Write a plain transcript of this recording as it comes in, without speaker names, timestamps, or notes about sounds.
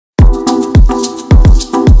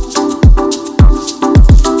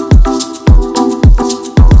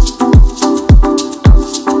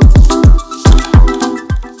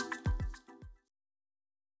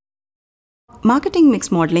Marketing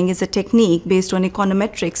mix modeling is a technique based on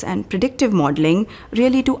econometrics and predictive modeling,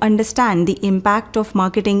 really to understand the impact of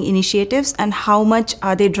marketing initiatives and how much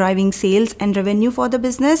are they driving sales and revenue for the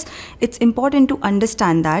business. It's important to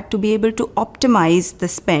understand that to be able to optimize the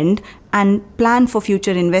spend and plan for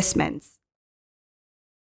future investments.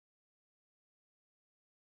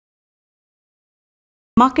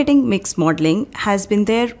 Marketing mix modeling has been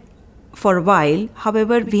there for a while.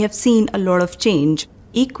 However, we have seen a lot of change.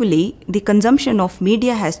 Equally, the consumption of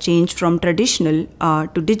media has changed from traditional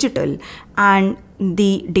to digital, and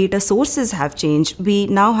the data sources have changed. We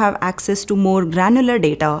now have access to more granular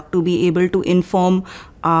data to be able to inform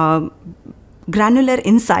granular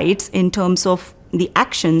insights in terms of the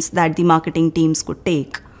actions that the marketing teams could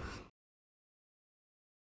take.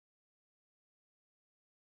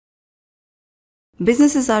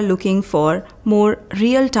 Businesses are looking for more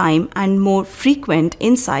real-time and more frequent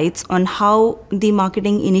insights on how the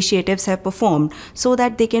marketing initiatives have performed so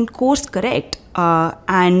that they can course correct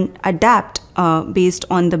and adapt based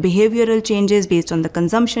on the behavioral changes, based on the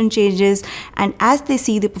consumption changes. And as they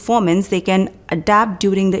see the performance, they can adapt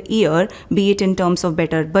during the year, be it in terms of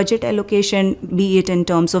better budget allocation, be it in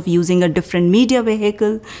terms of using a different media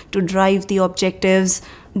vehicle to drive the objectives.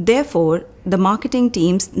 Therefore, the marketing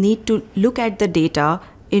teams need to look at the data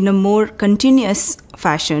in a more continuous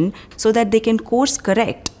fashion so that they can course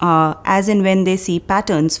correct as and when they see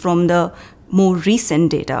patterns from the more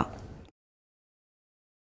recent data.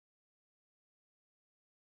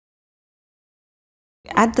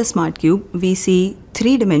 At the Smart Cube, we see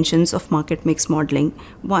 3 dimensions of market mix modeling.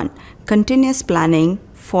 1. Continuous planning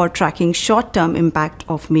for tracking short-term impact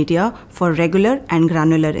of media for regular and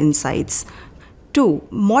granular insights. 2.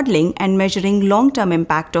 Modeling and measuring long-term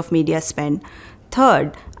impact of media spend.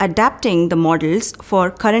 3rd, adapting the models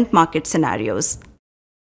for current market scenarios.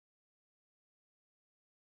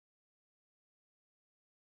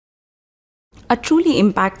 A truly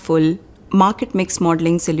impactful market mix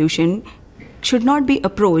modeling solution should not be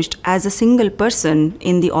approached as a single person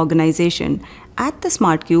in the organization. At the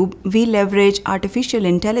Smart Cube, we leverage artificial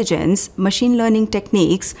intelligence, machine learning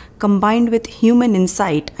techniques combined with human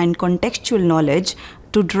insight and contextual knowledge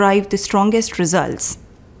to drive the strongest results.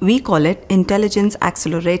 We call it intelligence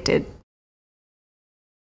accelerated.